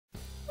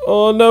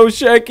Oh no,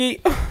 Sharky.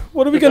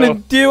 What are we gonna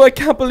do? I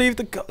can't believe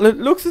it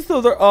looks as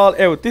though they're all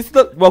out. This is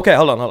the okay.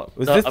 Hold on.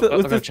 Was this the?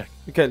 Was this? Check.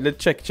 Okay,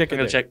 let's check. I'm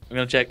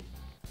gonna check.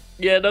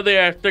 Yeah, no, they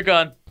are. They're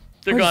gone.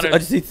 They're gone. I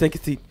just need to take a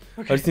seat.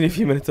 Okay. I just need a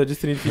few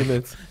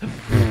minutes.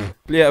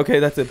 Yeah, okay,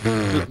 that's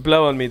it.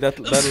 Blow on me.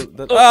 That'll.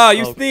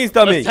 You sneezed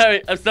on me.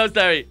 Sorry, I'm so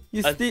sorry.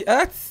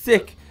 That's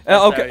sick.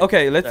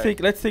 Okay.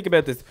 Let's think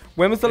about this.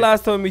 When was the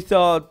last time we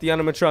saw the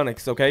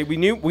animatronics? Okay,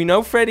 we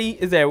know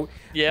Freddy is out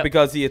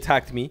because he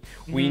attacked me.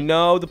 We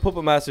know the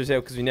Puppet Master's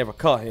out because we never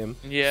caught him.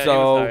 Yeah.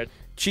 So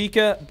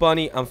Chica,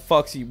 Bonnie, and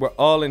Foxy were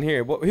all in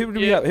here. Who did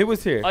we have? Who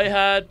was here? I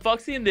had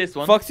Foxy in this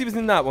one. Foxy was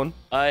in that one.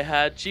 I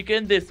had Chica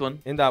in this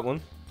one. In that one.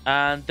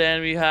 And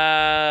then we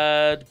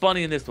had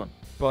Bonnie in this one.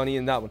 Bonnie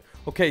in that one.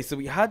 Okay, so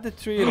we had the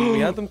three of them. We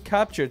had them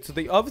captured, so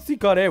they obviously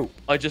got out.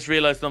 I just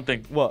realized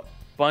something. What?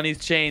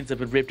 Bonnie's chains have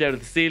been ripped out of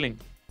the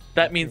ceiling.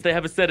 That means they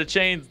have a set of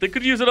chains. They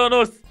could use it on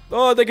us.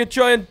 Oh, they could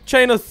try and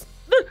chain us.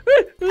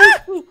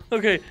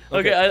 Okay.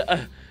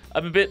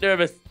 I'm a bit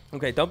nervous.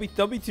 Okay, don't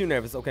be too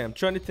nervous. Okay, I'm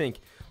trying to think.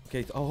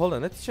 Okay, hold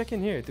on. Let's check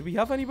in here. Did we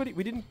have anybody?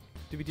 We didn't.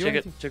 Did we do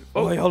anything? Check it.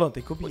 Oh, wait, hold on.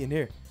 They could be in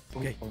here.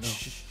 Okay. Oh, no.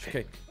 Shh.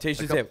 Okay.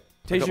 Taser's out.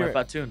 I got my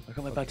batoon.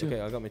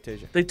 Okay, I got my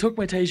taser. They took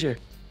my taser.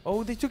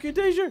 Oh, they took your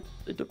taser?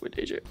 They took my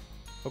taser.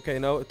 Okay,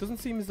 no, it doesn't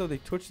seem as though they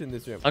touched in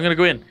this room. I'm gonna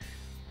go in.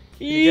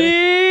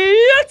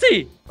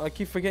 Yahtzee! I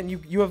keep forgetting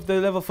you have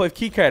the level 5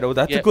 key card. Oh,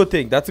 that's a good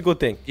thing. That's a good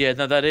thing. Yeah,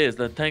 no, that is.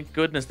 Thank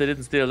goodness they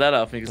didn't steal that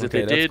off me, because if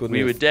they did,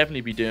 we would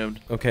definitely be doomed.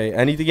 Okay,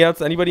 anything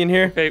else? Anybody in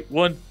here? Okay,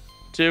 1,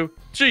 2,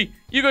 3.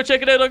 You go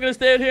check it out. I'm gonna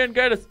stay out here and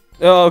guard us.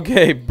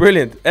 Okay,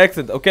 brilliant.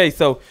 Excellent. Okay,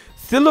 so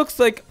still looks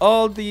like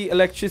all the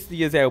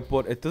electricity is out,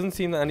 but it doesn't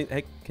seem that any...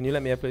 Hey, can you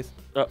let me out, please?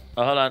 Oh,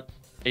 hold on.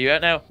 Are you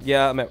out now?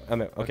 Yeah, I'm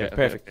out. Okay,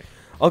 perfect.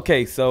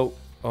 Okay, so...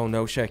 Oh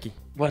no, Sharky.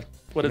 What?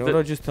 What is it? What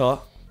I just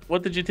thought?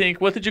 What did you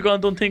think? What did you go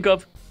and don't think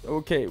of?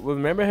 Okay, well,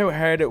 remember how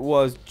hard it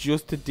was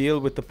just to deal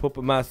with the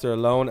Puppet Master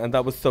alone, and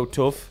that was so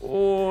tough?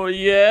 Oh,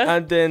 yeah.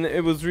 And then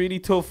it was really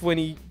tough when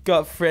he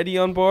got Freddy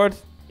on board?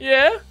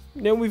 Yeah.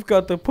 Then we've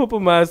got the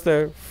Puppet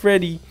Master,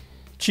 Freddy,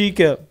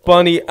 Chica,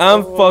 Bonnie,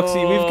 and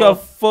Foxy. We've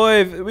got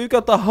 5. We've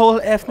got the whole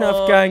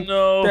FNAF gang.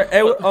 No. They're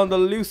out on the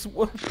loose.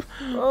 Are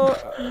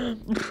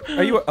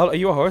you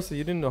a horse? Are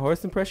you doing a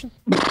horse impression?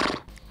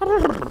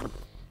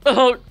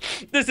 Oh,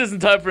 this isn't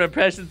time for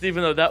impressions,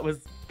 even though that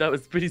was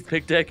pretty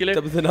spectacular.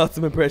 That was an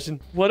awesome impression.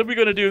 What are we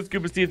going to do,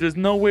 Scuba Steve? There's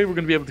no way we're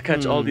going to be able to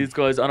catch all these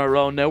guys on our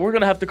own now. We're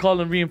going to have to call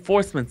in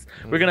reinforcements.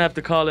 We're going to have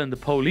to call in the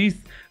police,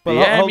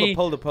 the army,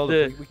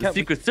 the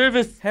Secret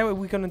Service. How are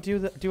we going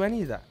to do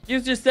any of that?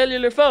 Use your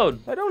cellular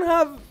phone.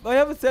 I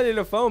have a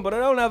cellular phone, but I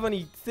don't have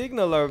any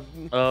signal or...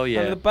 Oh,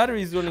 yeah. The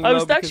battery's running low. I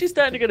was actually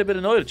starting to get a bit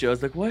annoyed at you. I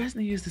was like, why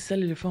hasn't he used the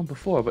cellular phone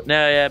before? But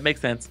now, yeah, it makes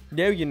sense.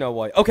 Now you know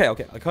why. Okay.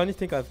 I kind of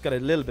think I've got a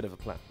little bit of a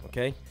plan,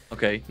 okay?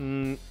 Okay.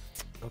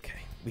 Okay.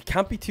 We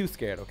can't be too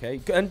scared, okay?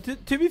 And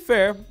to be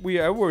fair, we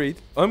are worried.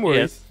 I'm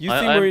worried. Yes, you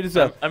seem worried as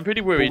well. I'm pretty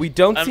worried. But we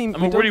don't seem...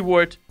 I'm a worry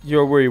ward.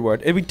 You're a worry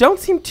ward. We don't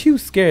seem too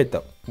scared,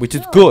 though, which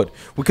is good.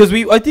 Because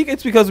I think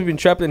it's because we've been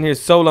trapped in here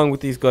so long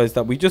with these guys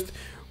that we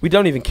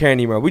don't even care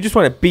anymore. We just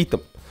want to beat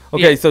them.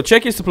 Okay, so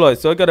check your supplies.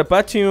 So I got a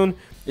batoon,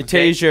 a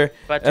taser,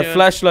 a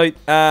flashlight,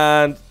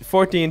 and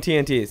 14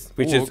 TNTs,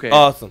 which is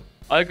awesome.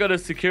 I got a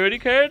security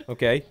card.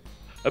 Okay.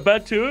 A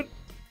batoon,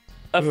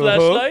 a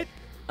flashlight,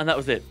 and that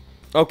was it.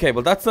 Okay,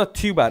 well that's not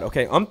too bad.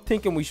 Okay, I'm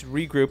thinking we should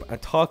regroup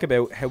and talk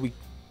about how we...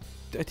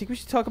 I think we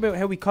should talk about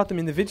how we caught them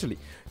individually.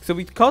 So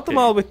we caught them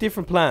all with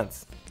different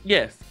plans.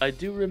 Yes, I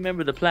do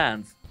remember the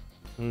plans.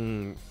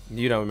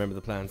 You don't remember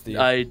the plans, do you?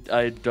 I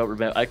don't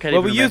remember. I can't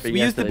even remember. We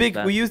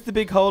used the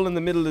big hole in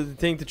the middle of the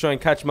thing to try and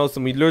catch most of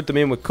them. We lured them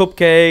in with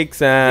cupcakes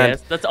and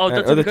that's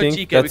other things.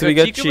 That's we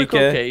got Chica. With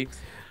cupcakes.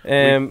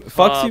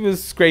 Foxy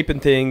was scraping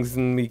things,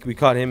 and we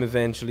caught him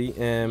eventually.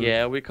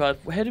 Yeah, we caught.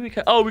 How did we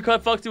catch? Oh, we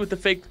caught Foxy with the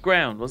fake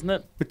ground, wasn't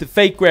it? With the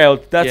fake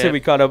ground. That's how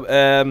we caught him.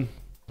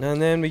 And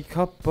then we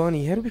caught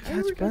Bonnie. How did we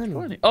catch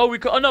Bonnie? Oh, we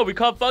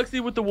caught Foxy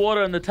with the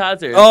water and the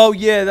taser. Oh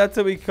yeah, that's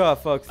how we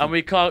caught Foxy. And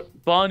we caught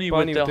Bonnie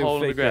with the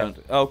hole in the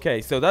ground.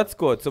 Okay, so that's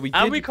good. So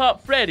we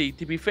caught Freddy.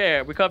 To be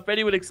fair, we caught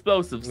Freddy with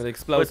explosives.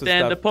 But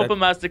then the Puppet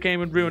Master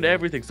came and ruined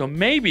everything. So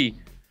maybe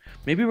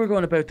we're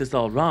going about this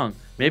all wrong.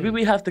 Maybe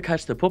we have to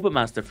catch the Puppet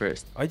Master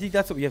first. I think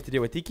that's what we have to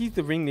do. I think he's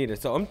the ringleader.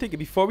 So I'm thinking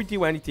before we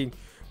do anything,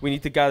 we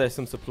need to gather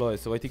some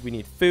supplies. So I think we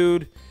need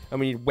food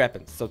and we need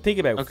weapons. So think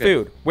about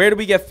food. Where do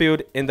we get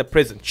food? In the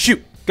prison.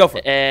 Shoot. Go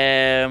for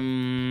it.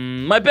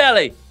 My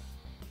belly.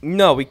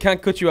 No, we can't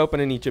cut you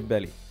open and eat your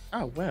belly.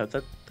 Oh, wow.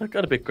 That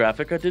got a bit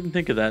graphic. I didn't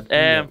think of that.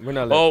 We're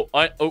not allowed.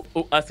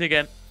 Ask me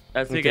again.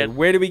 Ask me again.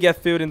 Where do we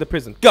get food in the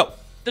prison? Go.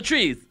 The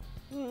trees.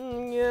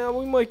 Yeah,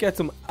 we might get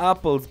some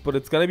apples, but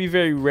it's going to be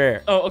very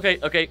rare. Oh,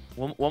 okay.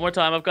 One more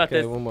time. I've got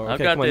this. One more.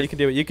 Okay, come on. You can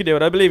do it. You can do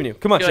it. I believe in you.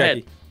 Come on,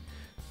 Sharky.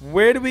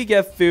 Where do we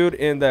get food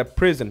in the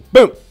prison?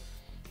 Boom.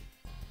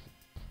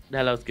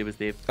 Hello, Scuba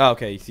Steve. Oh,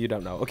 okay, so you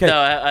don't know. Okay. No,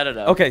 I don't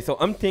know. Okay, so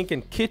I'm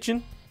thinking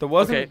kitchen. There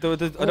wasn't.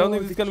 Okay. I don't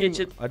think there's gonna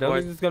be. I don't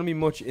think there's gonna be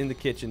much in the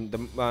kitchen.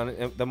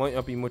 There might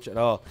not be much at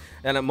all,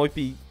 and it might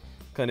be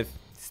kind of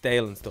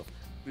stale and stuff.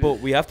 But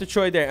we have to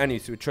try there anyway.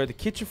 So we try the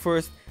kitchen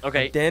first.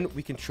 Okay. And then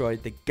we can try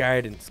the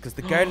gardens. Because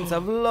the gardens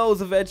have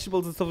loads of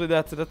vegetables and stuff like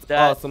that. So that's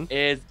awesome. That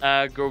is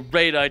a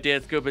great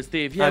idea, Scuba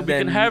Steve. Yeah, and we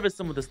can harvest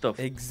some of the stuff.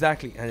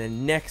 Exactly. And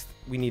then next,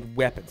 we need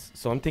weapons.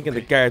 So I'm thinking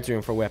the guards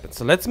room for weapons.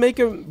 So let's make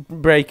a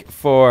break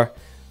for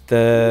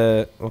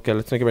the... Okay,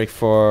 let's make a break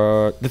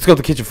for... Let's go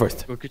to the kitchen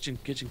first. Go kitchen.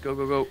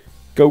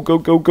 Go, go,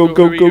 go.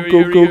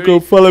 Go.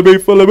 Follow me.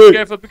 Be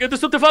careful. Get the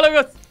stuff to follow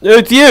us.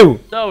 It's you.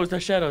 No, it's the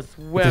shadows.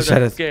 Wow,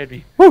 that scared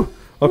me. Woo.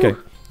 Okay.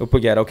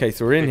 Okay,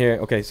 so we're in here.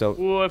 Okay, so...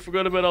 Oh, I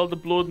forgot about all the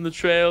blood and the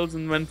trails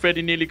and when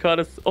Freddy nearly caught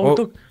us. Oh,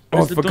 look.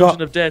 There's the forgot.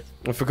 dungeon of death.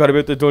 I forgot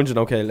about the dungeon.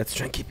 Okay, let's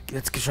try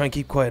and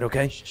keep quiet,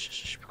 okay?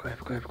 Shh.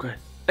 Be quiet.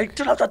 Hey,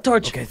 turn off that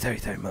torch. Okay, sorry.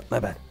 My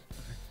bad.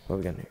 What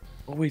we got here?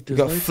 Oh, wait, We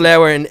got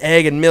flour and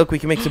egg and milk. We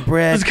can make some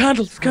bread. There's a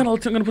candle.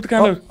 I'm going to put the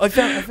candle out. I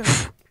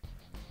found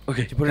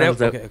Okay, you put it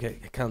out? Okay,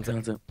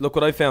 candles out. Look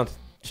what I found.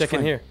 Check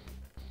in here.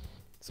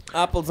 Some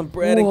apples and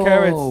bread and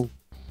carrots.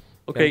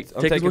 Okay,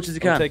 take as much as you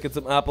can. I'm taking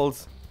some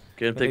apples.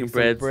 Okay, I'm taking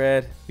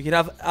bread. We can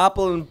have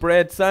apple and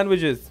bread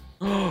sandwiches.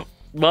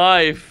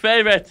 My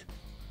favorite.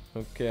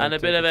 Okay. And a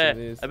bit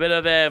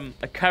of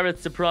a carrot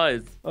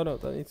surprise. Oh no,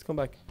 that needs to come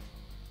back.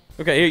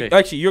 Okay, here,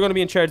 actually, you're going to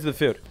be in charge of the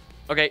food.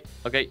 Okay.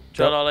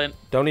 Throw it all in.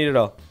 Don't eat it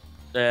all.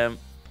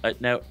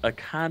 Now I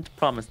can't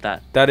promise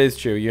that. That is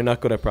true. You're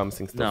not good at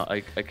promising stuff. No,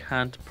 I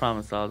can't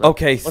promise all that.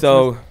 Okay,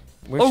 so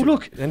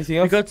look, anything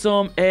else? We got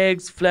some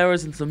eggs,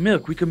 flowers, and some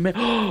milk. We can make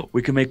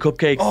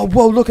cupcakes. Oh,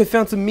 whoa! Look, I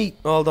found some meat.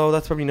 Although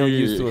that's probably no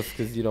use to us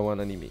because you don't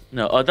want any meat.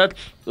 No, that's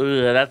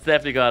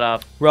definitely got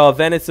off. Raw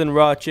venison,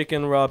 raw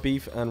chicken, raw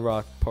beef, and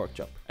raw pork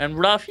chop. And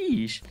raw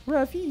fish.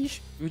 Raw fish.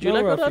 Would you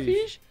like raw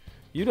fish?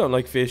 You don't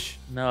like fish.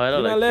 No, I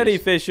don't like fish. You're not allowed to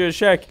eat fish. You're a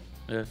shark.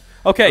 Yeah.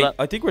 Okay,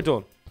 I think we're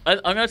done. I'm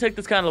gonna take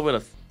this candle with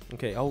us.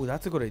 Okay. Oh,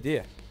 that's a good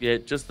idea. Yeah,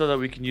 just so that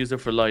we can use it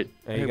for light.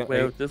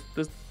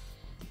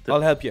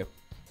 I'll help you.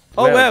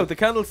 Oh wow, the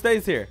candle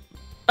stays here.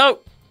 Oh,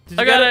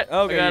 I got it.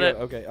 Okay, I got it.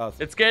 Okay,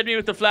 awesome. It scared me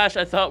with the flash.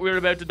 I thought we were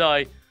about to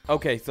die.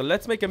 Okay, so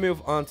let's make a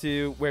move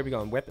onto where are we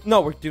going? Weapon?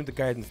 No, we're doing the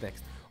gardens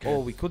next. Okay. Oh,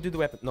 we could do the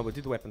weapon. No, we'll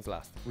do the weapons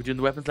last. We're doing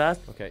the weapons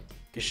last. Okay.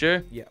 You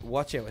sure? Yeah.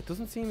 Watch out. It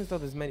doesn't seem as though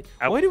there's many.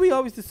 Why do we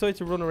always decide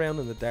to run around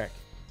in the dark?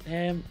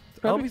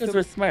 Probably because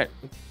we're smart.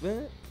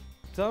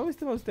 It's always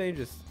the most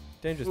dangerous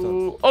times.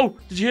 Oh,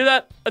 did you hear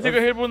that? I think I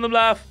heard one of them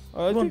laugh.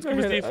 I think I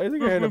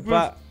heard a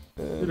bat.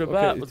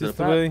 Was it a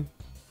bat?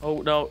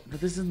 Oh no,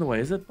 this isn't the way,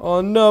 is it? Oh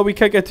no, we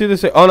can't get through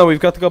this way. Oh no, we've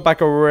got to go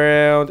back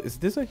around. Is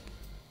it this way?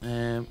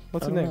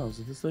 What's the name? Is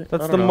it this way?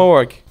 That's the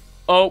morgue.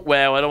 Oh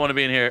wow, I don't want to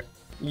be in here.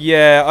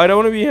 Yeah, I don't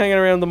want to be hanging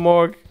around the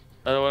morgue.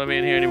 I don't want to be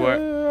in here anymore.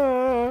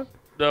 No.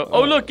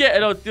 Oh look,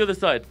 no, it's the other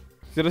side.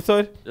 The other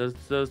side? The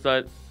other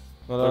side.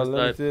 Hold on,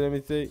 let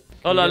me see.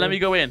 Hold on, let me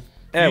go in.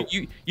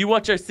 You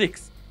watch our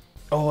 6.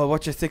 Oh, I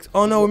watch our 6.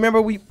 Oh no, remember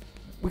we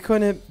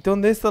kind of done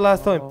this the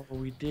last time. Oh,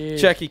 we did.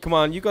 Checky, come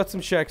on, you got some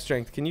shark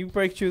strength. Can you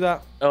break through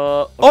that?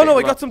 Okay, oh no,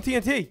 I got some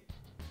TNT.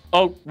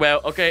 Oh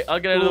well, okay, I'll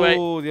get out of the way.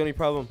 Oh, the only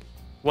problem.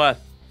 What?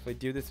 If I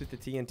do this with the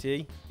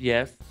TNT.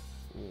 Yes.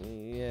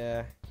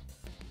 Yeah.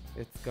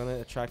 It's gonna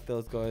attract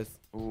those guys.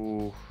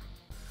 Ooh.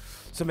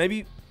 So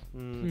maybe.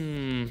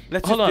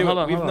 Let's hold just do on,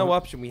 it. We have no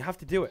option. We have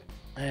to do it.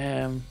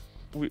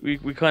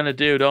 We kind of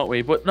do, don't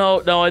we? But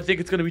no, I think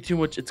it's gonna be too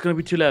much. It's gonna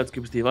be too loud,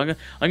 Scuba Steve. I'm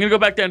gonna go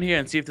back down here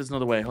and see if there's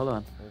another way. Hold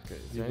on.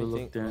 Okay. Have a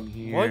look down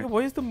here.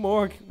 Why is the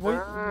morgue? We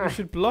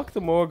should block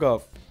the morgue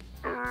off.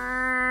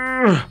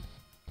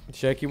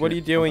 Shaky, what are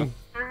you doing?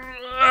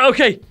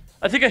 Okay,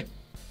 I think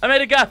I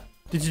made a gap.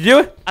 Did you do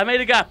it? I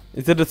made a gap.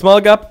 Is it a small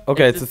gap?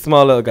 Okay, it's a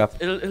small little gap.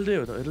 It'll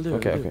do, though. It'll do.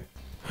 Okay.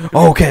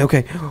 Oh,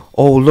 okay.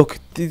 Oh, look,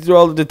 these are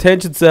all the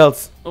detention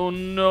cells. Oh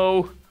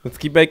no. Let's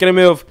keep making a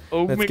move.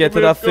 Oh, let's get to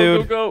that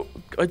food. Go.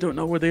 I don't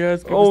know where they are.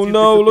 Oh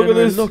no, look at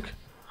this. Look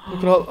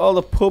at all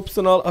the pups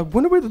and all. I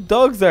wonder where the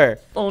dogs are.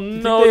 Oh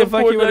no, the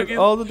poor doggies.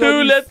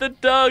 Who let the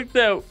dogs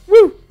out?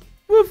 Woof,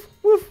 woof,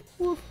 woof,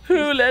 woof.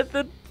 Who let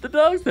the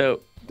dogs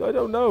out? I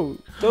don't know.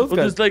 Those guys.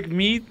 There's like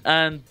meat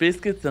and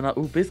biscuits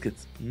and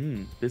biscuits.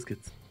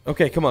 Biscuits.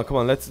 Okay, come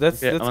on. Let's get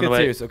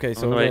serious. Okay,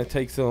 so we're gonna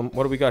take some.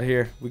 What do we got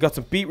here? We got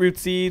some beetroot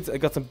seeds. I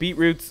got some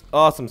beetroots.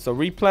 Awesome. So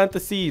replant the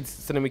seeds,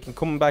 so then we can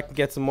come back and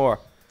get some more.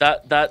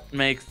 That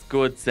makes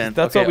good sense.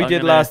 That's what we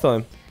did last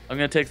time. I'm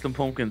gonna take some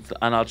pumpkins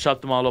and I'll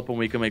chop them all up and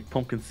we can make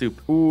pumpkin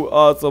soup. Ooh,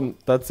 awesome.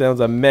 That sounds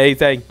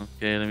amazing.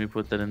 Okay, let me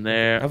put that in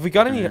there. Have we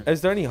got any?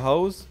 Is there any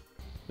hose?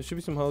 There should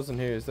be some hose in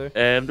here, is there?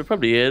 There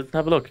probably is.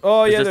 Have a look.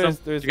 Oh yeah, there's.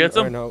 Did you get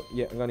some? No.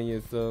 Yeah, I'm gonna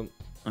use some.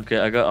 Okay,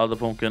 I got all the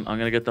pumpkin. I'm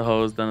gonna get the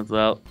hose then as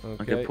well.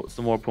 Okay. I can put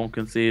some more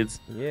pumpkin seeds.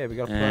 Yeah, we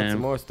gotta plant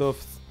some more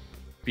stuff.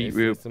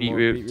 Beetroot,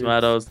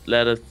 tomatoes,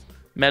 lettuce,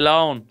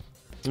 melon.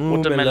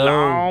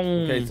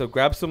 Melon. Okay, so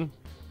grab some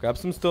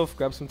stuff.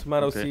 Grab some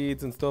tomato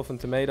seeds and stuff and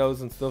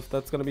tomatoes and stuff.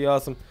 That's gonna be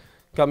awesome.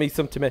 Got me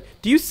some tomato.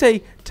 Do you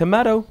say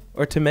tomato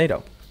or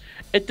tomato?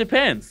 It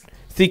depends.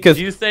 See, because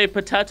do you say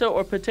potato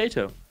or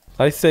potato?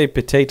 I say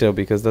potato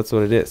because that's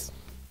what it is.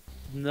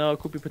 No, it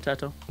could be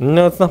potato.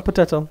 No, it's not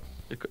potato.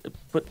 It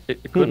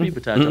could be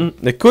potato.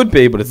 It could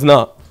be, but it's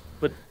not.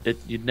 But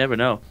you'd never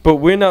know. But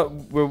we're not.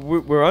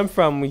 Where I'm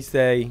from, we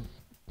say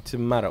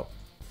tomato.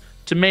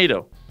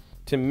 Tomato.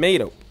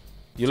 Tomato.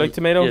 You like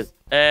tomatoes?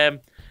 Yes.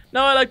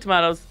 No, I like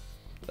tomatoes.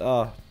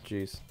 Oh,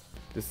 jeez.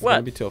 This is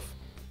gonna be tough.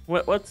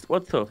 What's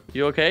tough?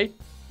 You okay?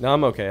 No,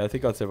 I'm okay. I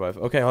think I'll survive.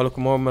 Okay, oh look,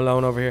 more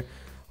Malone over here.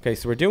 Okay,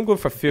 so we're doing good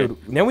for food.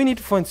 Okay. Now we need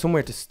to find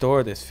somewhere to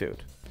store this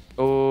food.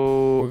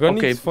 Oh, we're gonna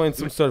need to find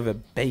some sort of a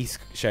base,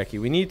 Sharky.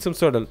 We need some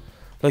sort of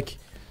like.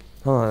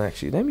 Hold on,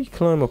 actually, let me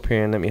climb up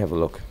here and let me have a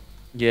look.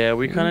 Yeah,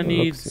 we kind of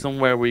need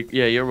somewhere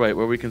yeah, you're right,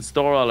 where we can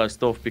store all our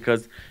stuff,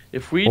 because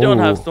if we don't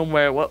have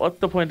somewhere, what's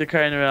the point of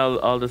carrying around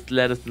all this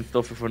lettuce and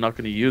stuff if we're not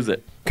going to use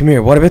it? Come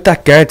here, what about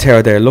that guard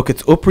tower there? Look,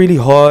 it's up really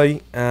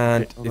high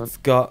and it's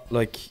got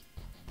like,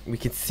 we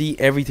can see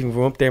everything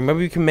from up there. Maybe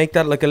we can make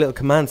that like a little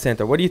command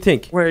center. What do you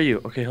think? Where are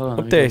you? Okay, hold on.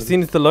 Up there,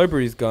 seeing as the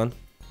library's gone.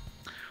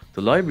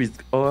 The library's,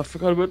 oh, I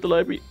forgot about the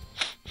library.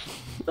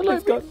 The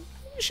library's gone.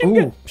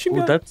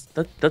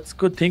 That's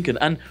good thinking.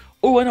 And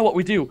I know what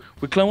we do.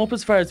 We climb up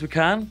as far as we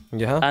can.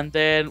 Yeah. And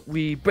then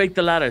we break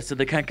the ladder so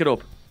they can't get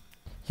up.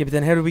 Yeah, but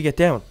then how do we get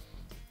down?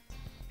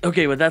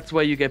 Okay, well that's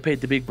why you get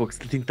paid the big bucks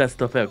to think that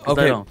stuff out.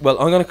 Okay. Well,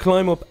 I'm gonna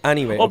climb up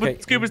anyway. Oh,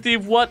 but Scuba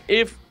Steve, what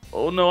if?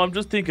 Oh no, I'm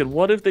just thinking.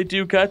 What if they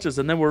do catch us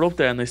and then we're up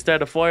there and they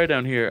start a fire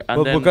down here?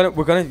 And then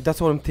we're gonna. That's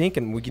what I'm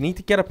thinking. We need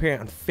to get up here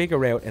and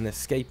figure out an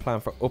escape plan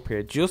for up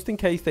here, just in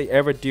case they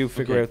ever do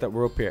figure out that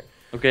we're up here.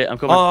 Okay, I'm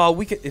coming. Oh,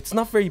 we could. It's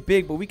not very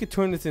big, but we could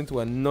turn this into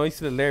a nice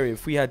little area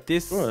if we had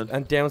this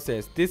and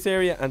downstairs, this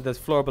area and the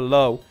floor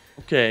below.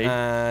 Okay.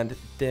 And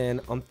then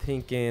I'm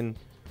thinking.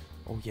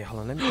 Oh yeah,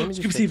 hold on. Let me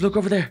Scuba Steve, look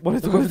over there. What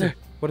is look over there?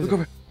 What is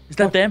it? Is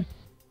that them?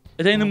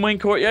 Are they in the main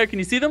courtyard? Can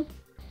you see them?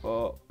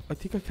 Oh, I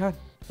think I can.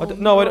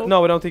 No,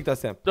 I don't think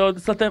that's them. No,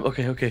 it's not them.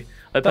 Okay.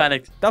 I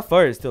panicked. That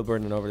fire is still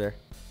burning over there.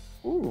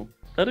 Ooh.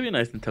 That'd be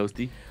nice and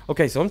toasty.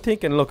 Okay, so I'm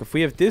thinking, look, if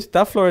we have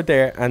that floor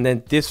there and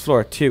then this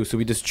floor too, so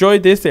we destroy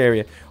this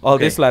area,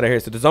 this ladder here.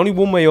 So there's only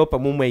one way up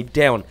and one way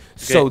down.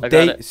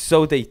 Okay,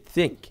 so they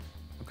think.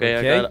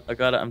 Okay, I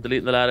got it. I'm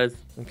deleting the ladders.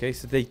 Okay,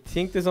 so they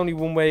think there's only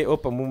one way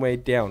up and one way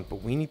down,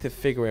 but we need to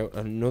figure out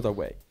another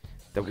way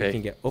that we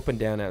can get up and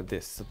down out of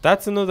this. So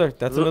that's another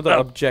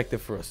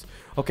objective for us.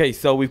 Okay,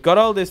 so we've got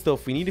all this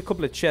stuff. We need a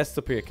couple of chests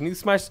up here. Can you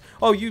smash?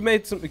 Oh, you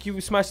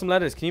smashed some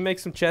ladders. Can you make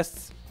some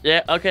chests?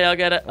 Yeah, okay, I'll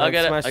get it.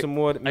 Smash some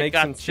wood, make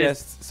some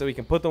chests so we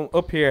can put them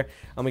up here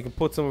and we can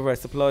put some of our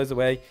supplies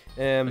away.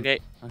 Okay,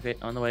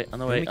 on the way.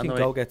 We can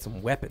go get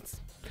some weapons.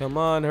 Come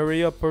on,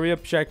 hurry up,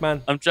 Shark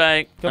Man. I'm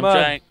trying. I'm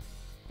trying.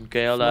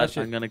 Okay, hold on.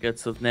 I'm gonna get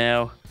some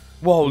now.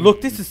 Whoa, look,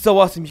 this is so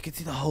awesome. You can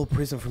see the whole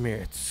prison from here.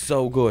 It's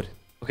so good.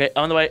 Okay,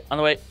 on the way.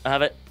 I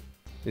have it.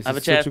 I have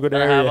a chest, and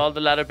I have all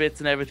the ladder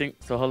bits and everything.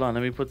 So hold on,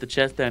 let me put the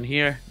chest down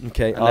here.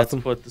 Okay, awesome.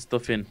 Let's put the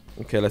stuff in.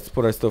 Okay, let's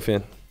put our stuff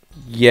in.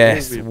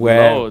 Yes,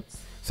 well.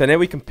 So now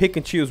we can pick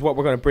and choose what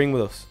we're going to bring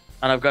with us.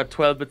 And I've got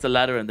 12 bits of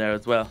ladder in there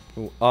as well.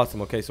 Ooh,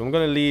 awesome. Okay, so I'm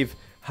going to leave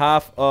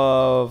half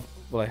of...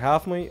 Well,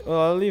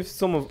 I'll leave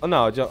some of... Oh,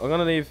 no, I'm going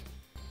to leave...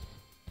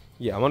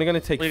 Yeah, I'm only going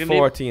to take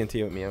 4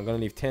 TNT with me. I'm going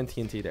to leave 10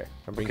 TNT there.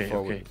 I'm bringing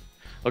 4 with me.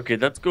 Okay,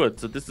 that's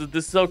good. So this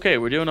is okay.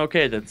 We're doing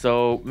okay then.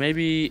 So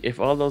maybe if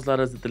all those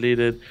ladders are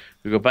deleted,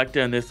 we go back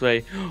down this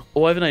way.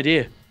 Oh, I have an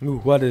idea. Ooh,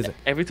 what is it?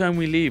 Every time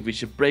we leave, we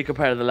should break a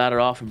part of the ladder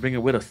off and bring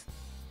it with us.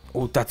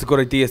 Oh, that's a good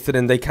idea. So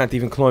then they can't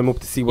even climb up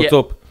to see what's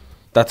up.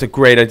 That's a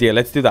great idea.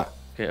 Let's do that.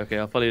 Okay,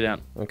 I'll follow you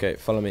down. Okay,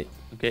 follow me.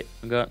 Okay,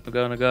 I'm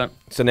going.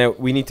 So now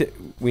we need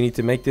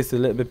to make this a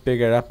little bit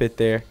bigger. That bit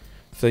there.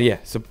 So yeah,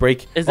 so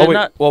break. Is it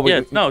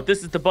not? No,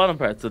 this is the bottom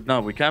part. So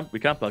no, we can't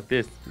block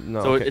this.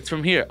 No. So it's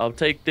from here. I'll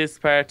take this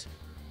part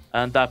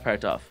and that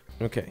part off.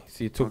 Okay,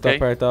 so you took that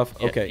part off.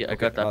 Yeah, I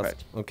got that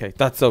part. Okay,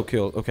 that's so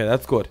cool. Okay,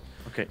 that's good.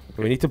 Okay.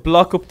 We need to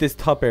block up this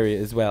top area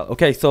as well.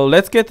 Okay, so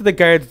let's get to the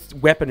guard's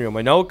weapon room.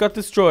 I know it got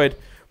destroyed,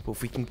 but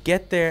if we can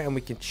get there and we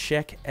can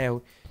check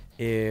out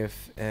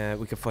if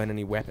we can find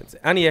any weapons,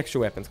 any extra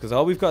weapons, because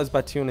all we've got is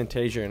Batoon and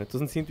Taser, and it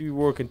doesn't seem to be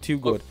working too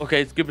good.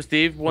 Okay, Scuba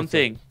Steve, one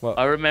thing. What?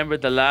 I remember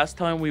the last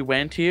time we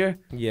went here.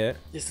 Yeah.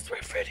 This is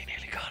where Freddy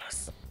nearly got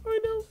us. I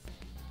know.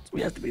 So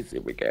we have to be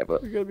super careful.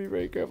 We gotta be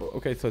very careful.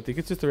 Okay, so I think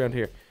it's just around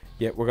here.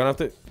 Yeah, we're gonna have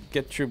to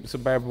get through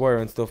some barbed wire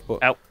and stuff.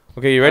 But ow.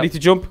 Okay, you ready to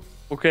jump?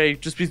 Okay,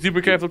 just be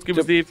super careful,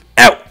 Scuba Steve.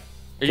 Ow!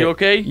 Are you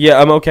okay? Yeah,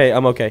 I'm okay.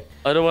 I'm okay.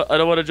 I don't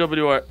want to jump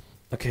anywhere.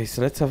 Okay,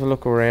 so let's have a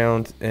look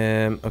around.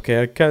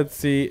 Okay, I can't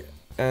see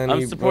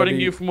anybody. I'm supporting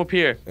you from up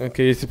here.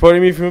 Okay, you're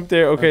supporting me from up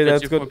there. Okay,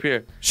 that's good. From up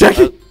here.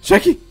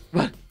 Sharky!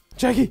 What?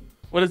 Sharky!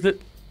 What is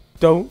it?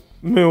 Don't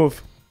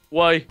move.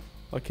 Why?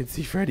 I can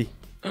see Freddy.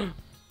 No.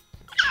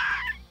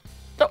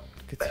 I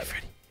can see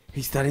Freddy.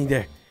 He's standing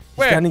there.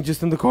 Where? He's standing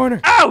just in the corner.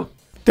 Ow!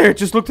 There,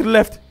 just look to the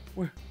left.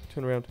 Where?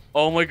 Turn around.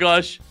 Oh my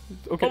gosh.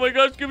 Okay. Oh my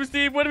gosh, Scuba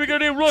Steve, what are we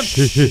gonna do? Run! I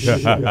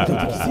don't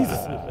think he sees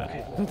us.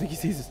 Okay. I don't think he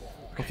sees us.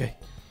 Okay.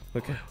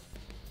 Okay.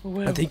 Oh,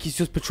 wow. I think he's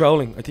just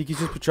patrolling.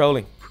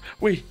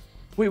 Wait.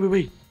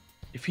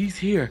 If he's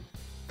here,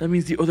 that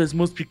means the others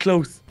must be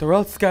close. They're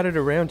all scattered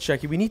around,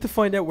 Sharky. We need to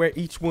find out where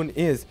each one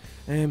is.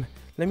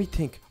 Let me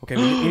think. Okay,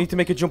 we need to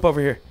make a jump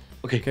over here.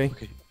 Okay.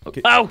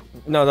 Okay. Ow!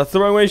 No, that's the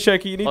wrong way,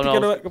 Sharky. You need to no.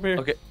 get back up here.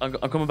 Okay, I'm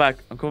coming back.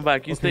 I'm coming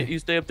back. You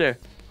stay up there.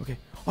 Okay.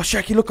 Oh,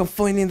 Sharky, look, I'm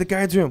finally in the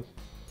guards room.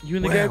 You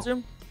in the guards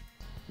room?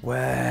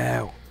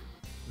 Wow.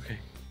 Okay,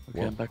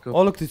 I'm back up.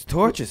 Oh, look, there's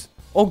torches.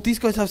 Oh, these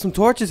guys have some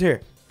torches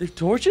here. They've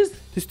torches?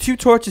 There's 2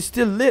 torches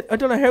still lit. I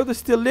don't know how they're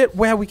still lit.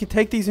 Wow, we can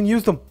take these and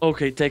use them.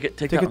 Okay, take it.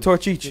 Take a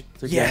torch each.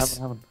 Yes.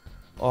 Have one.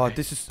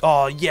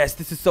 Oh, yes,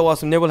 this is so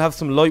awesome. Now we'll have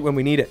some light when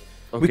we need it.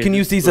 Okay, we can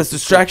use these as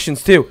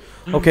distractions too.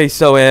 Okay,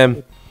 so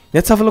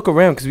let's have a look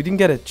around because we didn't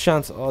get a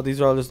chance. Oh, these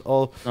are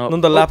all No. none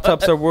of the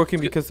laptops are working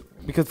because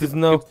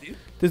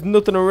there's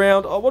nothing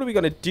around. Oh, what are we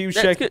gonna do,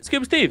 Shaky?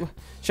 Scuba Steve.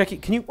 Shaky,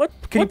 can you What's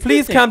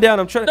please this calm down?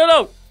 I'm trying to.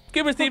 No.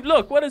 Scuba Steve,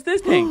 look. What is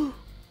this thing?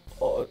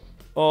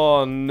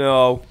 Oh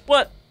no.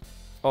 What?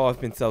 Oh,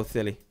 I've been so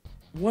silly.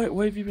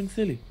 Why have you been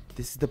silly?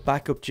 This is the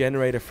backup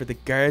generator for the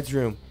guards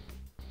room.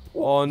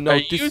 Oh no. Are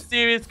you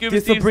serious, Scuba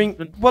This will Steve?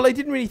 bring. Well, I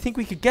didn't really think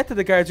we could get to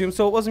the guards room,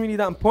 so it wasn't really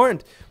that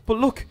important. But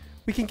look,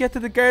 we can get to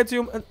the guards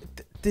room, and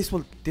this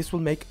will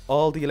make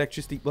all the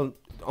electricity. Well,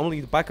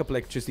 only the backup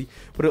electricity,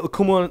 but it'll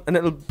come on and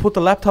it'll put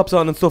the laptops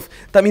on and stuff.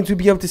 That means we'll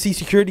be able to see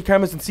security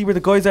cameras and see where the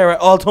guys are at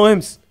all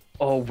times.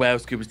 Oh wow,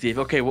 Scuba Steve.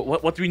 Okay,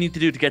 what do we need to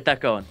do to get that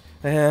going?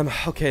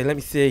 Okay, let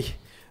me see.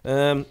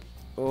 Let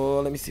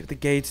me see what the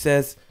gauge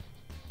says.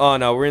 Oh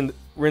no, we're in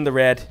the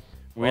red.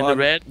 We're in the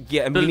red?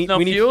 Yeah, and we need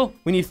fuel?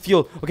 We need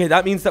fuel. Okay,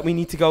 that means that we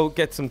need to go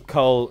get some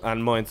coal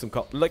and mine some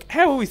coal. Like,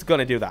 how are we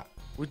gonna do that?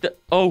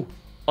 Oh,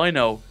 I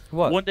know.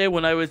 What? One day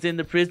when I was in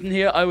the prison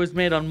here, I was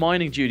made on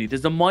mining duty.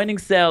 There's a mining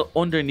cell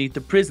underneath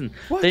the prison.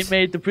 What? They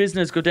made the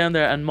prisoners go down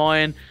there and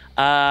mine.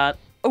 Oh,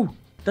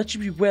 that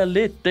should be well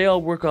lit. They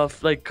all work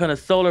off like kind of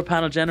solar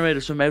panel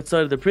generators from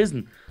outside of the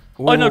prison.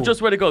 Ooh. I know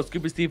just where to go.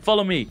 Scuba Steve,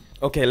 follow me.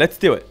 Okay, let's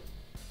do it.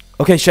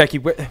 Okay, Shaky,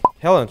 hold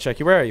on,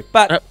 Shaky, where are you?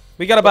 Bat,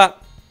 we got a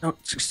bat. No,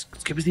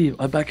 Scuba Steve,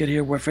 I'm back out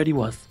here where Freddy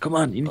was. Come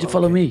on, you need to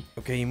follow me.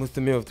 Okay, you must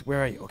have moved.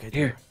 Where are you? Okay,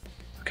 here.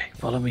 Okay,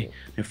 follow me.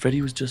 Now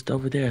Freddy was just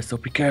over there, so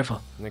be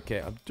careful. Okay,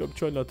 I'm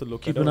trying not to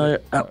look. Keep an eye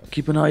out.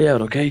 Keep an eye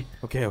out, okay?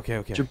 Okay.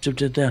 Jump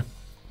down.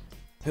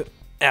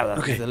 Ow,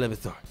 that's a little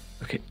bit sore.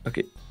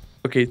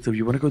 Okay. So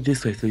you want to go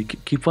this way? So you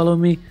keep following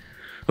me.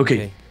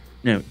 Okay.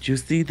 Now, do you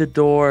see the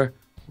door?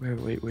 Where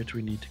do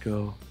we need to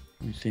go?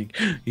 Let me think.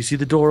 You see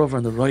the door over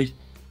on the right?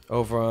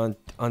 Over on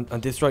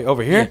this right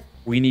over here. Yeah.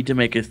 We need to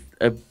make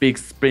a big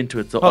sprint to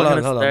it. So hold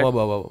on.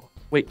 Whoa.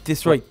 Wait.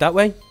 This right, that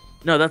way?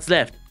 No, that's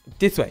left.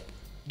 This way.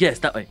 Yes,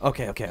 that way.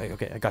 Okay.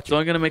 I got you. So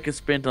I'm gonna make a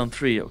sprint on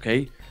 3.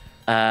 Okay.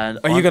 And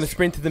are you gonna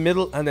sprint to the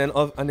middle and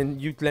then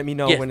you let me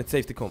know when it's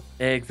safe to come?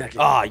 Exactly.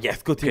 Ah,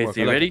 yes, good teamwork.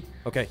 Okay, so you ready?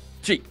 Okay.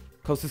 3.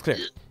 Coast is clear.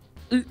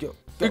 Go.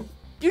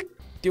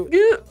 Do it.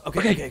 Yeah.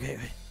 Okay.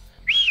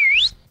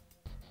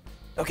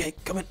 Okay,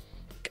 come on.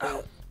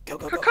 Go.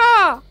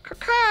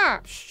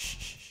 Caca.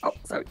 Shh. Oh,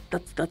 sorry.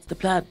 That's the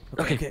plan.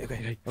 Okay.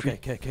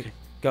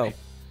 Go.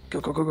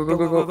 Go.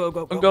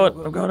 I'm going.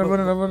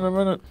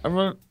 I'm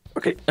running.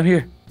 Okay, I'm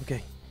here.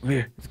 Okay. I'm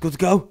here. It's good to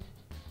go.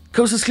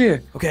 Coast is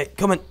clear. Okay,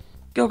 come on.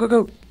 Go.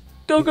 Run.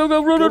 Go.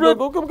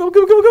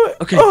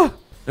 Okay.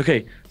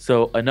 Okay,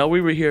 so I know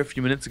we were here a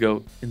few minutes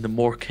ago in the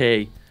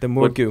Morgue. The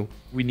Morgue.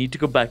 We need to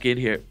go back in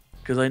here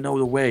because I know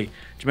the way. Do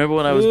you remember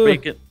when I was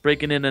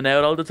breaking in and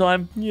out all the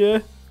time?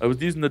 Yeah. I was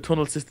using the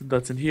tunnel system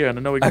that's in here, and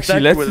I know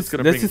exactly where it's going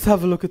to bring. Let's just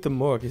have a look at the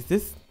morgue.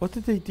 What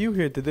did they do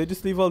here? Did they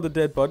just leave all the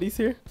dead bodies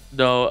here?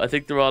 No, I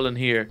think they're all in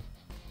here.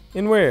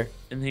 In where?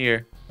 In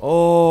here.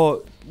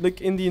 Oh, like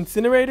in the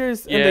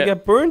incinerators, and they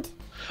get burnt?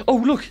 Oh,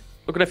 look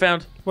what I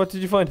found. What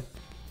did you find?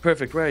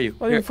 Perfect. Where are you?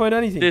 I didn't find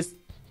anything. This.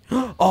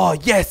 Oh,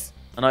 yes.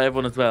 And I have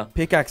one as well.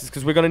 Pickaxes,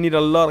 because we're going to need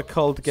a lot of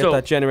coal to get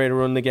that generator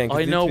running again.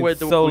 I know where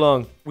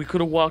long. We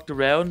could have walked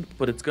around,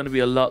 but it's going to be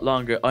a lot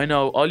longer. I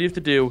know. All you have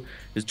to do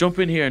is jump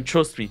in here and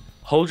trust me.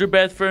 Hold your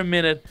breath for a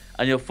minute,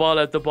 and you'll fall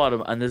out the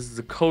bottom. And this is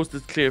the coast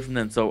is clear from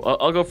then. So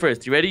I'll go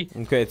first. You ready?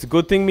 Okay. It's a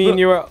good thing me and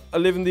you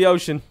live in the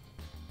ocean.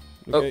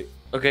 Okay.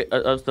 Okay.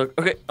 I'm stuck.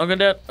 Okay. I'm going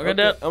down. I'm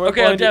down. I'm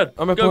down.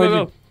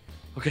 Go.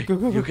 Okay. Go.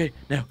 Okay.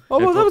 Now. Oh,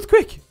 well, that was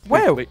quick.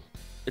 Wow. Wait.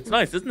 It's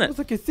nice, isn't it? It's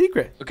like a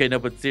secret. Okay, no,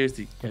 but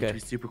seriously, you have to be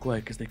super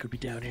quiet because they could be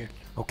down here.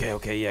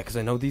 Okay, yeah, because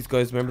I know these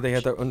guys. Remember, they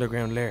had their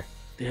underground lair.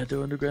 They had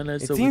their underground lair.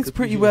 It seems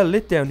pretty well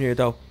lit down here,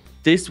 though.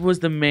 This was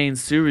the main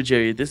sewerage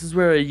area. This is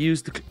where I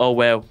used to. Oh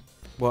wow.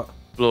 What?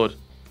 Blood.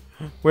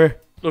 Where?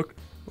 Look.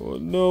 Oh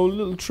no,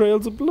 little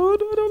trails of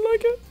blood. I don't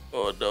like it.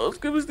 Oh no,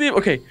 Scuba Steve.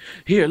 Okay,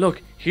 here,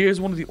 look. Here's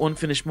one of the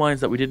unfinished mines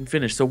that we didn't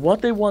finish. So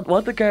what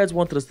the guards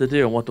wanted us to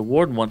do, and what the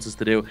warden wants us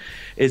to do,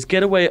 is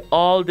get away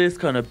all this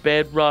kind of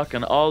bedrock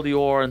and all the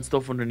ore and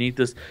stuff underneath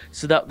us,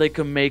 so that they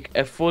can make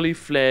a fully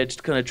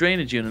fledged kind of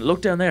drainage unit.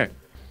 Look down there.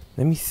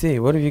 Let me see.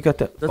 What have you got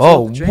there? That's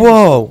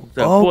whoa.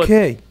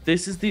 Okay. But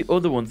this is the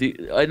other one.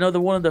 I know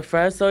the one on the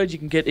far side you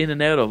can get in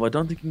and out of. I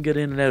don't think you can get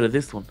in and out of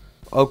this one.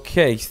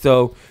 Okay,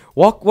 so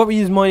what we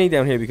use mining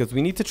down here, because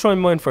we need to try and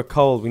mine for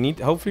coal.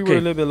 Hopefully we're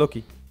a little bit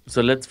lucky.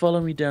 So let's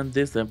follow me down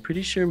this. I'm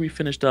pretty sure we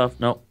finished off.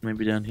 No,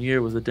 maybe down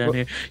here. Was it down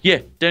here? Yeah,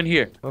 down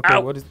here. Okay,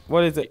 ow.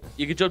 what is it?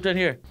 You can jump down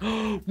here.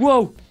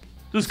 Whoa!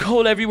 There's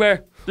coal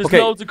everywhere. There's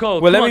Okay. loads of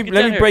coal. Well, Come on, let get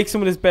me down here. break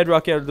some of this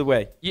bedrock out of the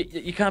way.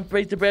 You can't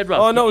break the bedrock.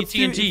 Oh no, You it's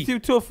need too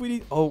tough. We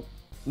need. Oh,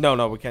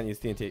 no, we can't use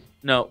TNT.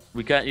 No,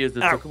 we can't use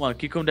this. Ow. So come on,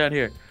 keep coming down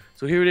here.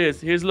 So here it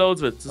is. Here's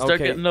loads of it. So start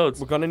getting loads.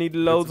 We're gonna need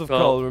loads of coal.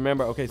 coal.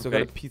 Remember? Okay, so I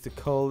got a piece of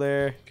coal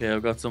there. Okay,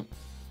 I've got some.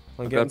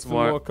 I'm I've getting got some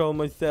more coal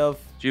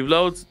myself. Do you have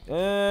loads?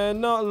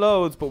 Not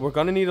loads, but we're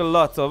gonna need a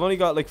lot. So I've only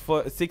got like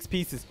 6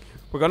 pieces.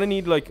 We're gonna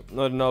need like I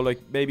don't know, like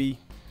maybe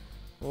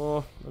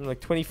like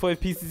 25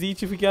 pieces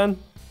each if we can.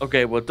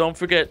 Okay, well don't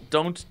forget,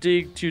 don't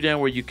dig too down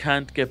where you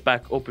can't get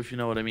back up, if you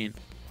know what I mean.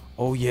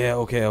 Oh yeah,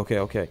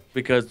 okay.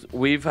 Because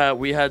we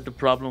had the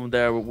problem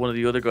there with one of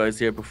the other guys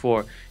here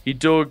before. He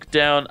dug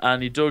down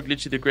and he dug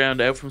literally the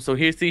ground out from. So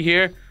here, see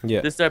here.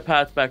 Yeah. This is our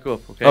path back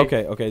up.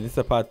 Okay. Okay. This is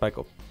a path back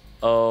up.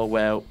 Oh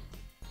wow.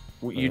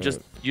 You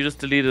just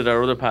deleted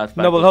our other path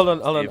back. No, well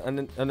up, hold on. Steve. And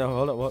then, no,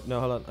 hold on. What? No,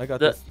 hold on. I got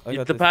this.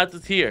 The path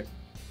is here.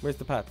 Where's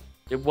the path?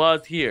 It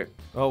was here.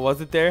 Oh,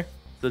 was it there?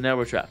 So now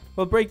we're trapped.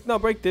 Well,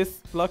 break this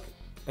block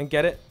and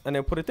get it, and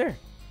then put it there.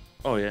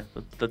 Oh yeah,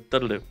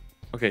 that'll do.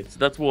 Okay, so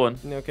that's one.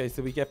 Okay,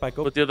 so we get back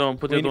up. Put the other one.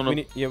 Put the other one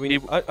up. We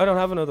need. I don't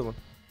have another one.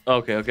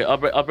 Okay.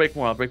 I'll break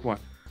more. Okay.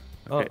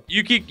 Oh.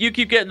 You keep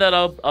getting that.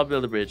 I'll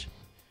build a bridge.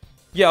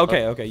 Yeah.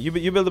 Okay.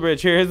 You build the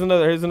bridge. Here's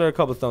another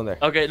cobblestone there.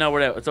 Okay, now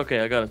we're out. It's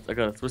okay. I got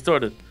it. We're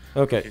sorted.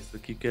 Okay. So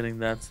keep getting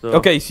that stuff.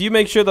 Okay, so you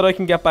make sure that I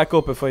can get back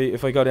up if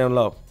I go down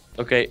low.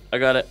 Okay, I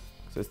got it.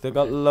 So I still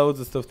got loads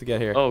of stuff to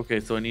get here. Oh, okay,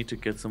 so I need to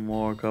get some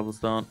more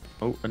cobblestone.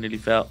 Oh, I nearly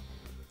fell.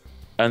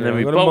 And Yeah, then we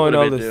I'm gonna both mine would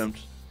all have been this.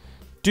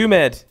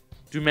 doomed.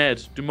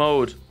 Doomed.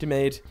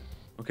 Dumode.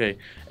 Okay.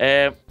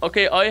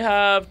 Okay, I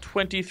have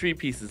 23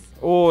 pieces.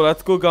 Oh,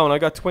 that's good going. I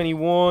got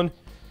 21,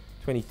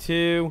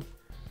 22,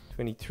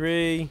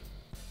 23,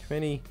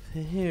 20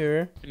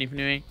 here.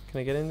 23. Can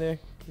I get in there?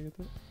 Can I get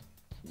that?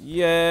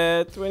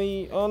 Yeah,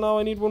 20. Oh no,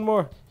 I need one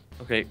more.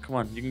 Okay, come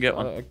on, you can get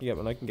one. I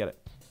can get it.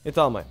 It's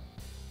all mine.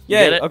 You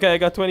Yeah, get it? okay, I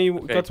got 20.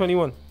 Okay. Got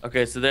 21.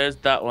 Okay, so there's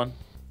that one.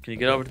 Can you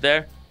get over to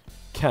there?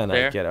 Can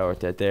There? I get over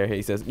to there?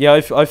 He says. Yeah,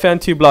 I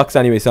found 2 blocks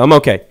anyway, so I'm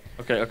okay.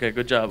 Okay,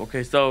 good job.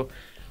 Okay, so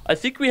I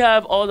think we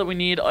have all that we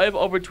need. I have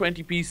over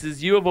 20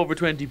 pieces. You have over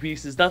 20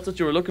 pieces. That's what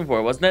you were looking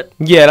for, wasn't it?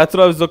 Yeah, that's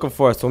what I was looking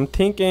for. So I'm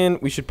thinking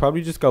we should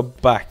probably just go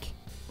back.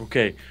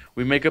 Okay,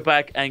 we make it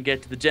back and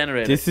get to the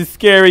generator. This is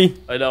scary.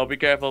 I know, be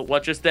careful.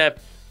 Watch your step.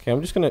 Okay,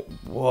 I'm just gonna.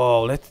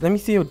 Whoa, let me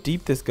see how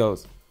deep this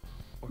goes.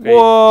 Okay.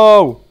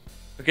 Whoa.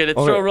 Okay, let's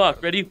Okay. throw a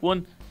rock. Ready?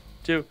 1,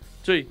 2,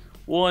 3.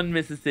 1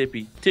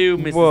 Mississippi. 2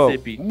 Whoa.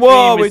 Mississippi.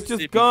 Whoa, 3 it's just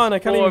Mississippi, gone. I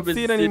can't 4 even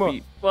see it anymore.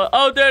 Mississippi. Well,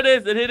 oh, there it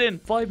is. It hit in.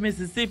 5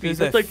 Mississippi. There's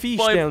That's a like fish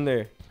 5 down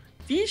there.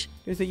 fish.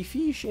 There's a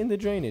fish in the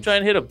drainage. Try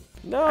and hit him.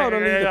 No, I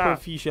don't need to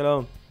put fish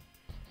alone.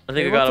 I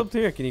think Hey, I got what's up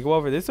here? Can you go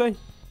over this way?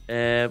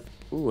 him.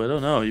 Ooh, I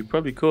don't know. You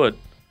probably could.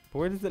 But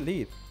where does it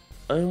lead?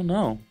 I don't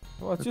know.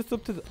 Oh, it's just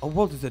up to the. Oh,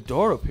 well, there's a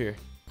door up here.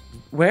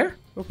 Where?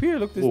 Up here,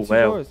 look, there's Oh, 2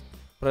 wow. doors.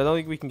 But I don't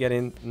think we can get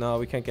in. No,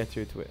 we can't get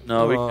through to it.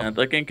 No, we Oh. can't.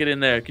 I can't get in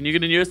there. Can you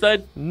get in your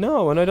side?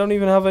 No, and I don't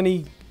even have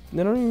any.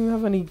 I don't even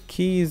have any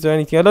keys or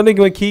anything. I don't think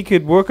my key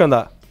could work on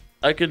that.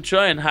 I can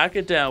try and hack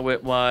it down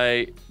with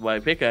my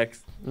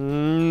pickaxe.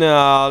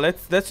 No,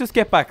 let's just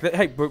get back.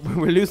 Hey,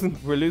 we're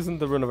losing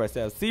the run of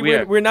ourselves. See,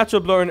 we're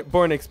natural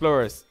born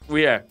explorers.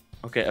 We are.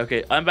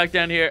 Okay. I'm back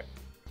down here.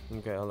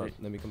 Okay, hold on.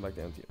 Let me come back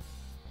down to you.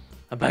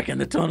 I'm back in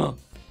the tunnel.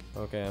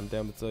 Okay, I'm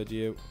down beside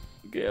you.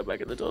 Okay, I'm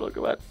back in the tunnel.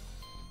 Come on.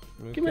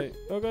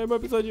 Okay, I'm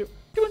right beside you.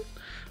 Come on.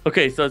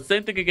 Okay, so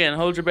same thing again.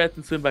 Hold your breath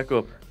and swim back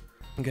up.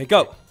 Okay,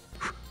 go.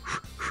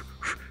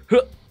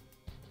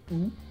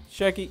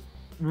 Sharky,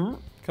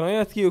 can I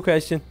ask you a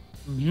question?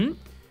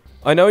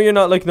 I know you're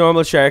not like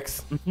normal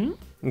sharks.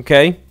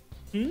 Okay?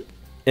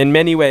 In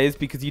many ways,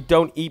 because you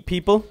don't eat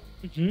people.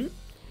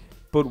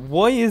 But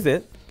why is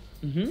it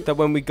that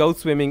when we go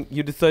swimming,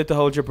 you decide to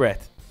hold your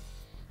breath?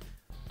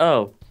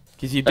 Oh.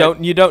 Because you don't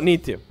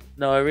need to.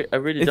 No, I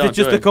really Is don't. it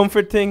just a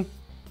comfort thing?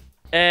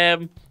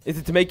 Is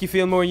it to make you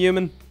feel more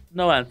human?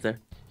 No answer.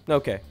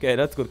 Okay,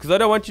 that's good. Because I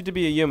don't want you to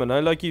be a human. I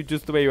like you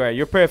just the way you are.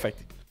 You're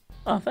perfect.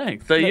 Oh,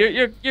 thanks. So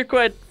you're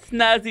quite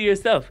snazzy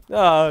yourself.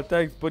 Oh,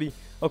 thanks, buddy.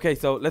 Okay,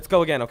 so let's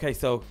go again. Okay,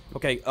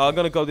 I'm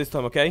gonna go this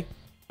time. Okay.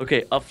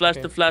 Okay, I'll flash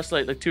the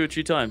flashlight like 2 or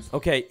 3 times.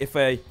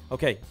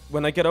 Okay,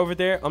 when I get over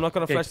there, I'm not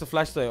gonna flash the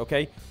flashlight.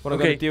 Okay. What I'm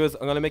gonna do is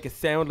I'm gonna make a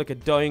sound like a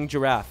dying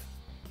giraffe.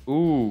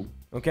 Ooh.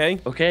 Okay.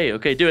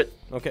 Okay, do it.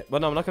 Okay.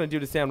 Well, no, I'm not gonna do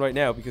the sound right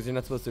now because you're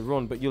not supposed to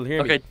run, but you'll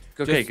hear me.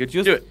 Okay, good.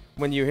 Just do it.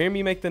 When you hear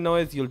me make the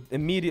noise, you'll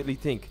immediately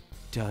think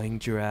dying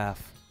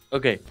giraffe.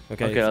 Okay.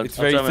 It's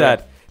very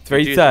sad. It's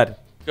very sad.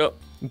 Go.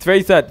 It's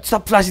very sad.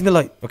 Stop flashing the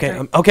light. Okay.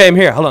 I'm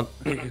here. Hold on.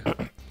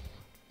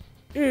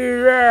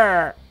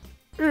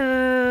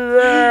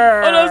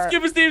 Oh no,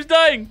 Scuba Steve's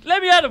dying.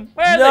 Let me at him.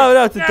 Where are they?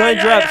 No, it's a dying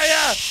giraffe.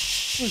 Yeah.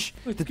 Shh.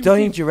 The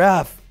dying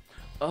giraffe.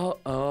 Oh.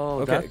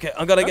 Okay.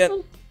 I'm gonna get.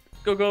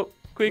 Go.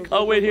 Quick.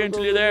 I'll wait here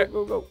until you're there.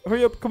 Go.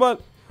 Hurry up. Come on.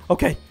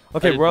 Okay.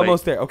 We're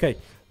almost there. Okay.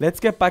 Let's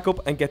get back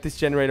up and get this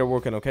generator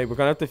working. Okay. We're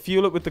gonna have to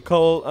fuel it with the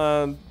coal.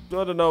 And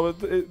I don't know.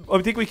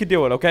 I think we can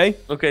do it. Okay.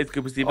 Okay,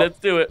 Scuba Steve. Let's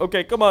do it.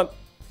 Okay. Come on.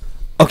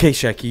 Okay,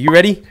 Sharky. You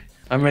ready?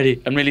 I'm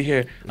ready. I'm really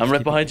here. I'm right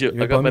keep- behind you.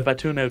 you're I got my behind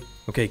platoon out.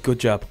 Okay, good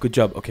job. Good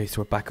job. Okay,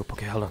 so we're back up.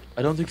 Okay, hold on.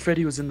 I don't think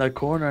Freddy was in that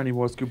corner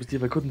anymore, Scuba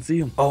Steve. I couldn't see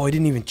him. Oh, I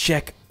didn't even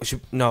check.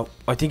 No,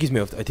 I think he's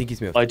moved. I think he's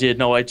moved. I did.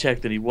 No, I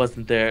checked and he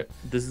wasn't there.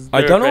 This is.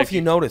 I don't know if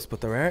you noticed,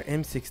 but there are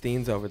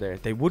M16s over there.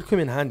 They would come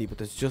in handy, but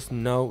there's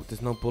no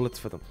bullets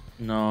for them.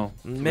 No.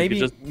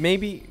 Maybe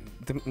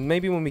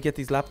when we get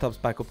these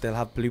laptops back up, they'll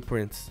have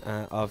blueprints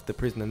of the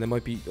prison, and there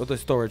might be other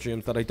storage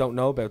rooms that I don't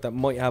know about that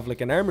might have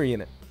like an armory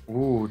in it.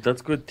 Ooh,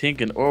 that's good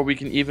thinking. Or we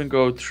can even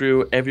go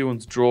through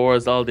everyone's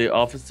drawers, all the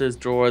officers'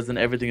 drawers and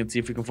everything, and see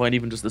if we can find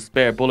even just a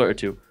spare bullet or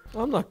two.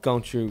 I'm not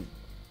going through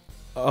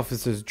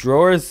officers'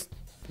 drawers.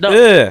 No,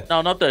 Ugh.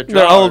 no, not the drawers.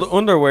 Their old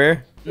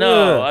underwear.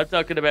 No, Ugh. I'm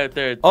talking about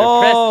their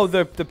Oh,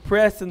 presses. the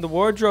press and the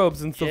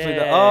wardrobes and stuff like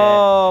that. Yeah.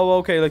 Oh,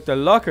 okay, like the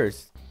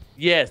lockers.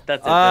 Yes,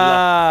 that's it.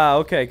 Ah,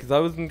 okay, because I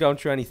wasn't going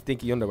through any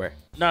stinky underwear.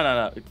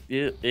 No.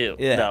 Ew.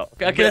 Yeah. No.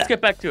 Okay, let's get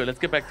back to it. Let's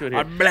get back to it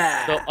here.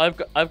 So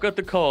I've got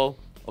the coal.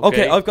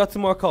 Okay, I've got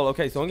some more coal.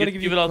 Okay, so I'm gonna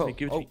give you it all to coal. me.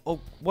 Give it to me. Oh,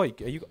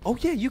 wait, are you? Oh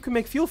yeah, you can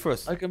make fuel for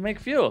us. I can make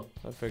fuel.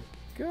 I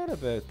forgot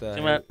about that.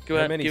 Come on,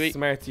 How many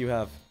smarts you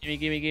have?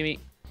 Gimme.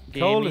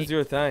 Coal is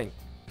your thing.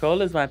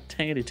 Coal is my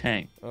tangity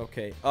tang.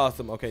 Okay,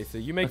 awesome. Okay, so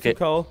you make Okay. some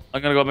coal.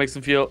 I'm gonna go make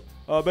some fuel.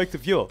 Oh, make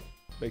some fuel.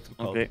 Make some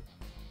coal.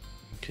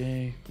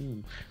 Okay.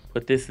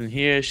 Put this in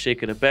here.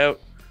 Shake it about.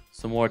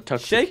 Some more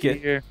tucks Shake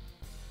it? here.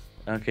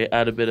 Okay.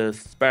 Add a bit of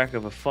spark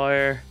of a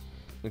fire.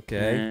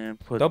 Okay. And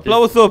put Don't this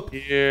blow us up.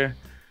 here.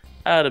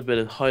 Add a bit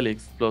of highly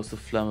explosive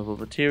flammable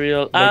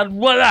material. Like- And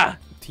voila!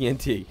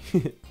 TNT.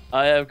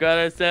 I have got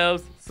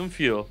ourselves some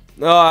fuel.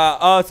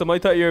 Awesome. I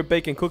thought you were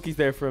baking cookies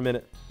there for a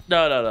minute.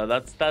 No.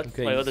 That's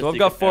Okay, my other. so I've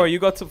got secret 4. plan. You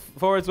got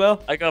 4 as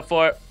well? I got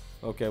 4.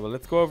 Okay, well,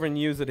 let's go over and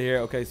use it here.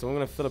 Okay, so I'm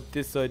going to fill up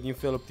this side and you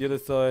fill up the other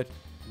side.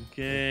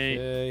 Okay.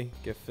 Okay,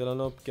 get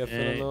filling up,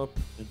 filling up.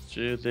 Let's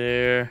do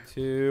there.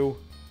 2.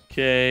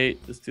 Okay.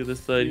 Let's do this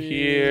side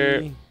here.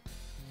 3,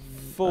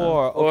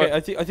 4. Four.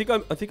 Okay, I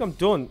think I'm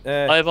done.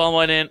 I have all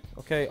mine in.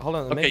 Okay, hold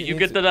on. Okay, you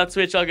get to that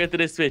switch. I'll get to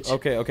this switch.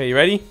 Okay, you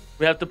ready?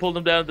 We have to pull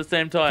them down at the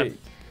same time. Okay.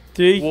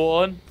 3,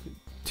 1,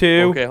 2.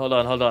 Okay, hold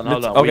on.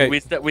 Okay.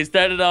 We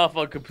started off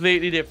on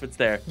completely different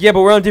there. Yeah,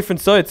 but we're on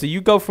different sides. So you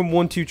go from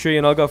 1, 2, 3,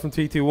 and I'll go from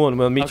 3, 2, 1.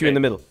 We'll meet you in the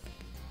middle.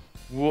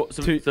 So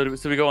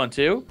Two. we go on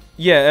 2?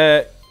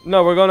 Yeah.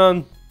 No, we're going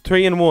on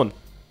 3 and 1.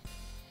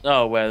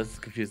 Oh well, this is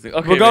confusing.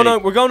 Okay, We're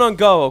going on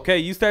go. Okay,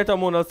 you start on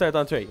 1. I'll start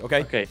on 3.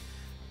 Okay. Okay.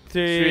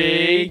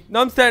 3.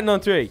 No, I'm starting on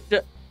 3.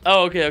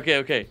 Oh, okay.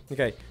 Okay.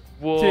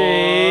 1,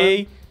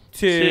 3,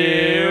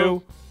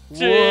 2, 2,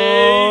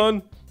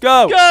 1.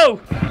 Go.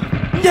 go!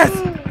 Yes.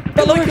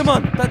 That light come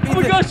on. That Oh means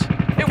my it. gosh!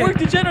 It Okay. worked.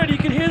 The generator. You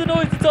can hear the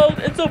noise. It's up.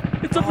 It's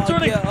up. It's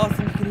running. Yeah,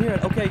 awesome. You can hear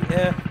it.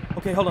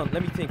 Okay, hold on.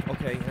 Let me think.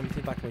 Okay, let me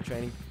think back to my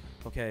training.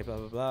 Okay, blah,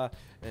 blah, blah.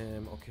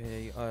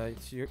 Okay,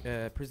 it's your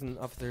prison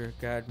officer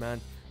guard man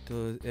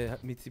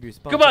needs to be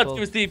responsible. Come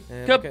on, Steve.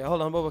 Come. Okay,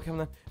 hold on. Come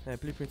on.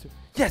 Blueprints.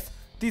 Yes!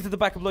 These are the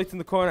backup lights in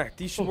the corner.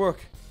 These should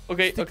work.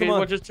 Okay. Stick them on.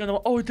 We'll just turn them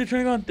on. Oh, they're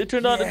turning on. They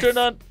turned on. Yes. They turned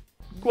on.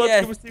 Go on,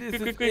 Yes, Scuba Steve.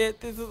 this is Quick.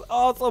 it. This is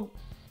awesome.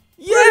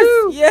 Yes!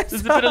 Woo! Yes!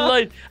 There's a bit of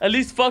light. At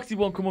least Foxy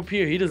won't come up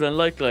here. He doesn't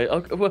like light.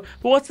 Okay, but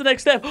what's the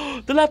next step?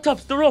 The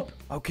laptops, they're up.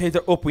 Okay,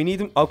 they're up. We need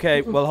them.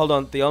 Okay, well, hold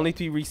on. They all need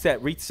to be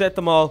reset. Reset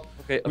them all.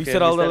 Okay.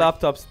 Reset all the reset it.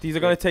 laptops. These are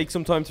going to take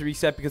some time to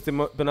reset because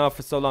they've been off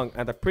for so long.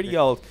 And they're pretty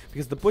old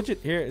because the budget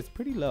here is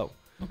pretty low.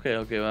 Okay.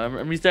 Well,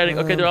 I'm restarting.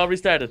 Okay, they're all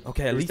restarted.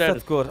 Okay, at least Restarted.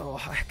 that's good. Oh,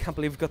 I can't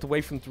believe we've got to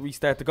wait for them to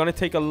restart. They're going to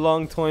take a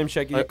long time,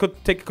 Shaggy. I- It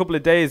could take a couple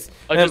of days.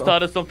 I just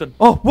thought of something.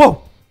 Oh,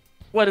 whoa!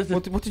 What is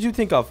it? What did you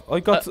think of? I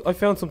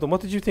found something.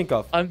 What did you think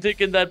of? I'm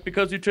thinking that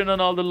because we turn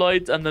on all the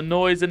lights and the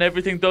noise and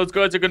everything, those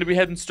guys are going to be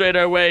heading straight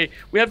our way.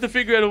 We have to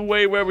figure out a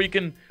way where we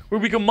can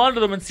monitor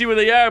them and see where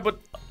they are. But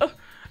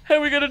how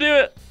are we going to do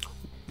it?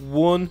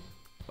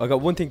 I got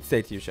one thing to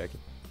say to you, Shaggy.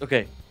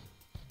 Okay.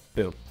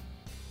 Boom.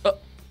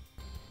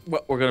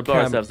 Well, we're going to blow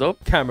ourselves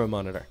up. Camera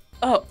monitor.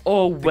 Oh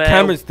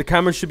well. The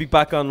cameras should be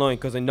back online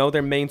because I know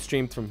they're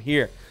mainstreamed from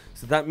here.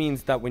 So that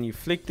means that when you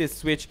flick this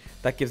switch,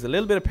 that gives a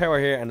little bit of power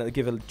here, and it'll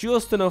give it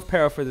just enough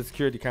power for the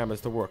security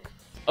cameras to work.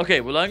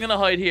 Okay, well I'm gonna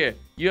hide here.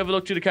 You have a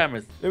look through the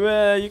cameras.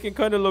 Well, you can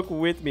kind of look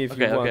with me if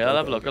you want. Okay, I'll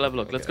have a look.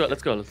 Let's go.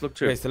 Let's look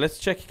through. Okay, so let's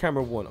check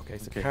camera 1. Okay,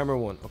 so Okay. camera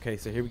 1. Okay,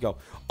 so here we go.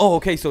 Oh,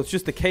 okay, so it's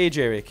just the cage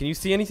area. Can you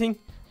see anything?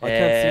 I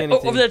can't see anything.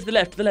 Oh, over there to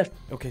the left.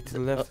 Okay, to the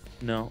left.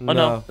 No. Oh No.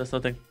 no, that's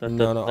nothing.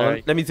 No.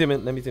 Alright. Let me zoom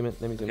in.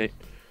 Okay.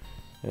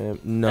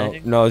 No,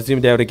 Anything? no,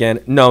 zoomed out again.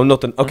 No,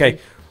 nothing. Okay,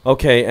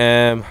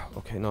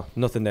 no,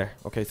 nothing there.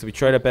 Okay, so we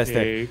tried our best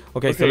there.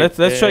 Okay, so let's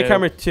try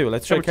camera 2.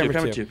 Let's try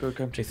camera 2. Go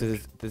camera Okay, 2. so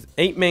there's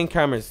 8 main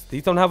cameras.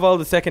 These don't have all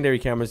the secondary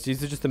cameras.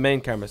 These are just the main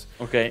cameras.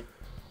 Okay.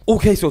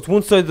 Okay, so it's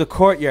one side of the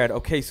courtyard.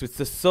 Okay, so it's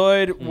the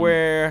side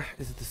where...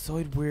 Is it the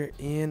side we're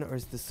in or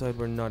is it the side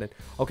we're not in?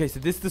 Okay, so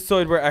this is the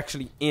side we're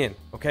actually in.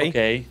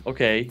 Okay?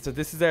 Okay. So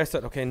this is our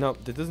side. Okay, no,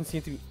 there doesn't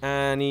seem to be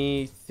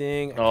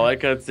anything. Oh, I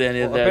can't see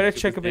any of I that. better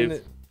check up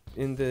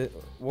in the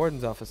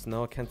warden's office.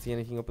 No, I can't see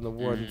anything up in the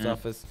warden's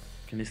office.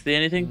 Can you see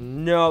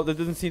anything? No, there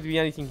doesn't seem to be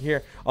anything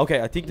here.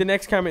 Okay, I think the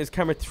next camera is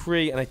camera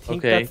 3, and I think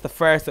Okay. that's the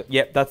far side.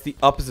 Yep, that's the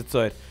opposite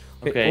side.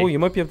 Okay. Oh, you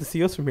might be able to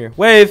see us from here.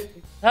 Wave.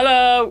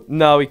 Hello.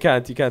 No, we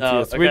can't. You can't see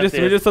us. We're can't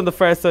see just on the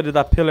far side of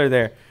that pillar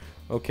there.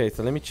 Okay,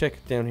 so let me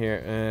check down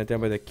here.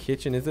 Down by the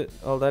kitchen, is it?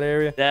 All that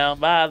area? Down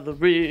by the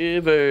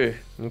river.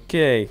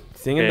 Okay.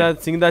 Singing that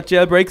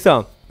jailbreak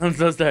song. I'm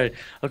so sorry.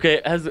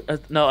 Okay,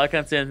 no, I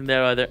can't see anything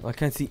there either. I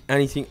can't see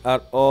anything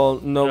at all.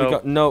 No, we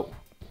got no.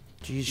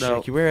 Jeez,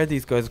 Sharky, where are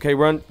these guys? Okay,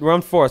 we're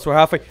on force. We're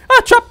halfway.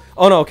 Ah, trap!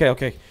 Oh no.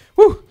 Okay.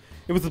 Woo!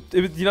 It was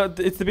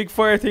it's the big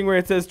fire thing where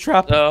it says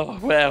trap. Oh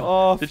wow.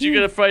 Oh, did you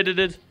get afraid of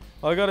it?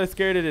 I got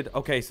scared of it.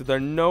 Okay, so they're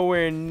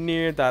nowhere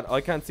near that.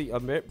 I can't see.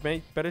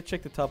 Better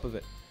check the top of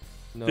it.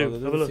 No, there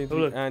doesn't seem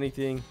to be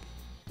anything.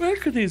 Where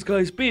could these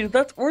guys be?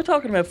 We're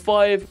talking about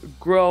 5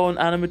 grown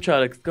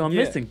animatronics gone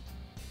missing.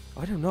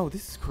 I don't know.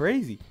 This is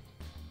crazy.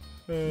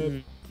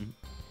 I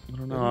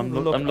don't know. I'm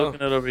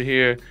looking at over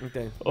here.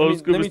 Okay. Oh,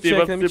 let me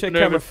check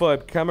camera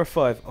 5. Camera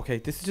 5. Okay,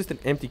 this is just an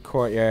empty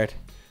courtyard.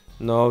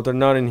 No, they're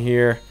not in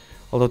here.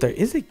 Although there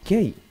is a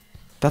gate.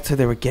 That's how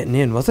they were getting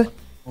in, was it?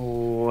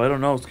 Oh, I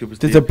don't know, Scuba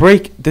Steve. There's a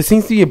break. There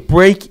seems to be a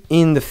break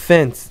in the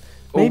fence.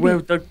 Maybe. Oh,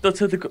 wow, that's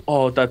how they.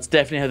 Oh, that's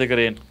definitely how they got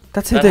in.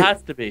 That's how that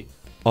has to be.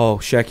 Oh,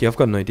 Sharky, I've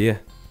got an idea.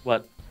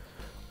 What?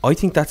 I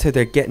think that's how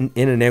they're getting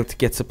in and out to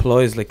get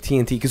supplies like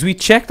TNT. Because we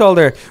checked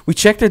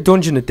their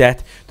dungeon of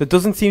death. There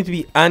doesn't seem to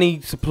be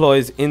any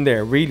supplies in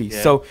there really.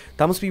 Yeah. So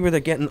that must be where they're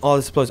getting all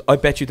the supplies. I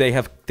bet you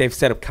they've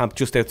set up camp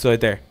just outside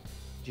there.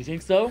 Do you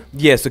think so?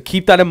 Yeah. So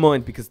keep that in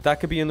mind because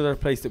that could be another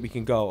place that we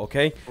can go.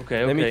 Okay.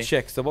 Okay. Let me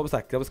check. So what was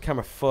that? That was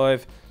camera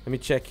 5. Let me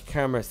check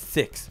camera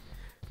 6.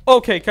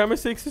 Okay, camera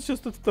 6 is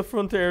just the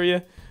front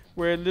area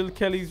where little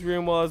Kelly's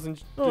room was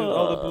and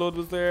all the blood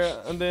was there,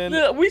 and then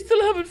we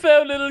still haven't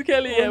found little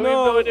Kelly yet. We have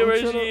no idea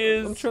where she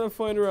is. I'm trying to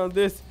find her around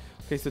this.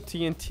 Okay, so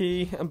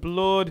TNT and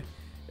blood,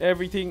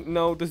 everything.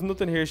 No, there's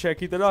nothing here,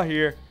 Sharky. They're not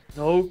here.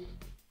 No.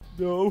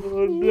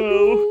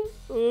 Oh,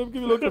 no. Give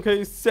me a look.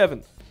 Okay,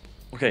 7.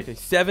 Okay,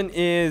 7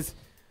 is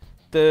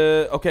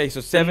the. Okay,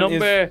 so 7 the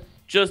number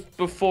just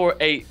before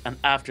 8 and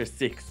after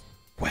 6.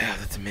 Wow,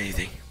 that's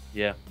amazing.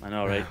 Yeah, I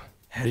know, right?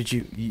 How did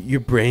your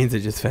brains are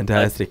just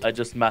fantastic. I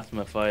just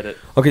mathemified it.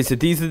 Okay, so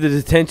these are the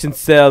detention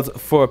cells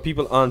for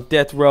people on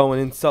death row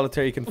and in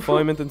solitary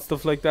confinement and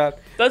stuff like that.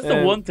 That's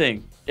the one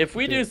thing. If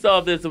we do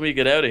solve this and we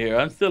get out of here,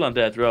 I'm still on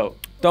death row.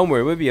 Don't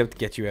worry, we'll be able to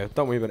get you out.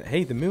 Don't worry about it.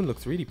 Hey, the moon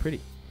looks really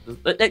pretty.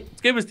 Hey,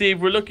 Scuba Steve,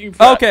 we're looking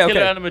for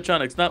killer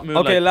animatronics, not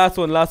moonlight. Okay, last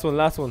one.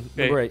 Okay,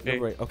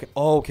 number 8. Okay.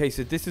 Oh, okay,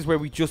 so this is where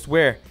we just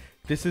were.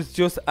 This is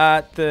just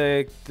at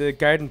the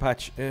garden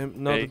patch.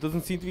 No, there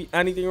doesn't seem to be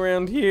anything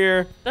around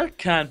here. That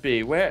can't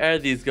be. Where are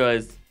these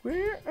guys?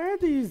 Where are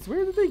these?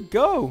 Where did they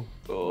go?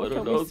 Oh, I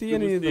don't know. We see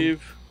any of them?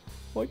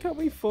 Why can't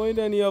we find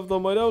any of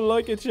them? I don't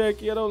like it,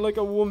 Sharky. I don't like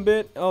it one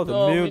bit. Oh, the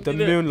moon. The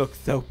moon looks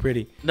so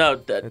pretty.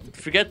 No,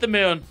 forget the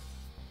moon.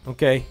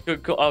 Okay.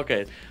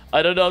 Okay.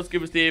 I don't know,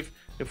 Scuba Steve.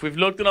 If we've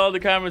looked at all the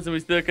cameras and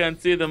we still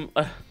can't see them,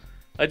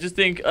 I just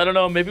think, I don't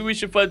know, maybe we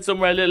should find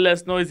somewhere a little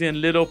less noisy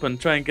and lit up and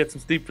try and get some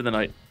sleep for the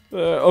night.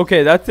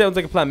 Okay, that sounds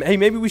like a plan. Hey,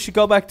 maybe we should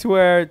go back to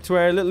our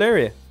little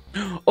area.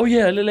 Oh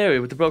yeah, a little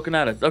area with the broken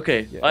attics.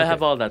 Okay, yeah, I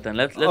have all that then.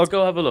 Let's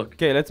go have a look.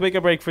 Okay, let's make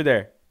a break for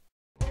there.